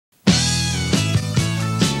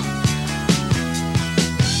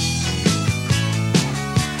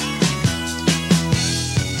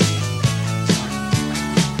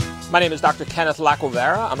My name is Dr. Kenneth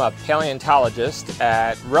Lacouara. I'm a paleontologist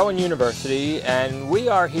at Rowan University, and we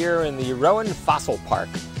are here in the Rowan Fossil Park,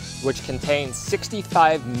 which contains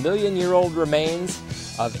 65-million-year-old remains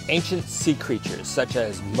of ancient sea creatures, such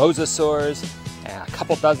as mosasaurs, and a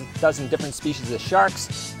couple dozen different species of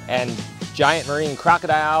sharks, and giant marine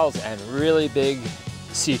crocodiles, and really big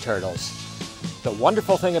sea turtles. The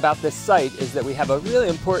wonderful thing about this site is that we have a really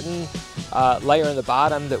important layer in the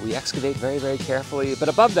bottom that we excavate very, very carefully. But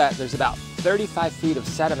above that, there's about 35 feet of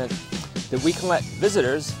sediment that we can let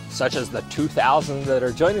visitors, such as the 2,000 that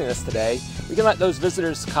are joining us today, we can let those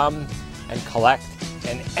visitors come and collect.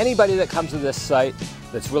 And anybody that comes to this site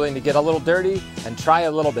that's willing to get a little dirty and try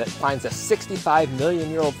a little bit finds a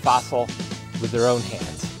 65-million-year-old fossil with their own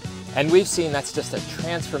hands. And we've seen that's just a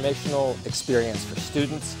transformational experience for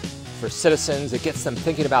students, for citizens. It gets them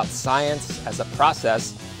thinking about science as a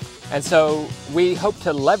process. And so we hope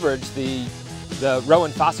to leverage the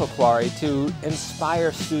Rowan Fossil Quarry to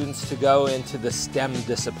inspire students to go into the STEM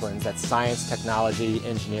disciplines, that's science, technology,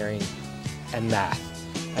 engineering, and math.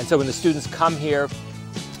 And so when the students come here,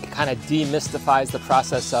 it kind of demystifies the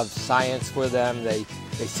process of science for them. They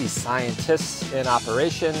see scientists in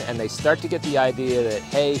operation, and they start to get the idea that,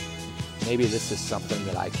 hey, maybe this is something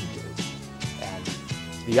that I can do. And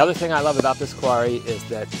the other thing I love about this quarry is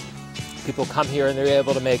that people come here and they're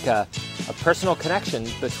able to make a personal connection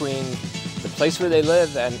between the place where they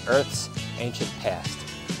live and Earth's ancient past.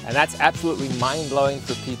 And that's absolutely mind-blowing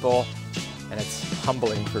for people, and it's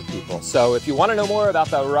humbling for people. So if you want to know more about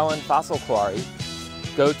the Rowan Fossil Quarry,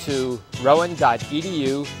 go to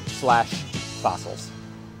rowan.edu/fossils.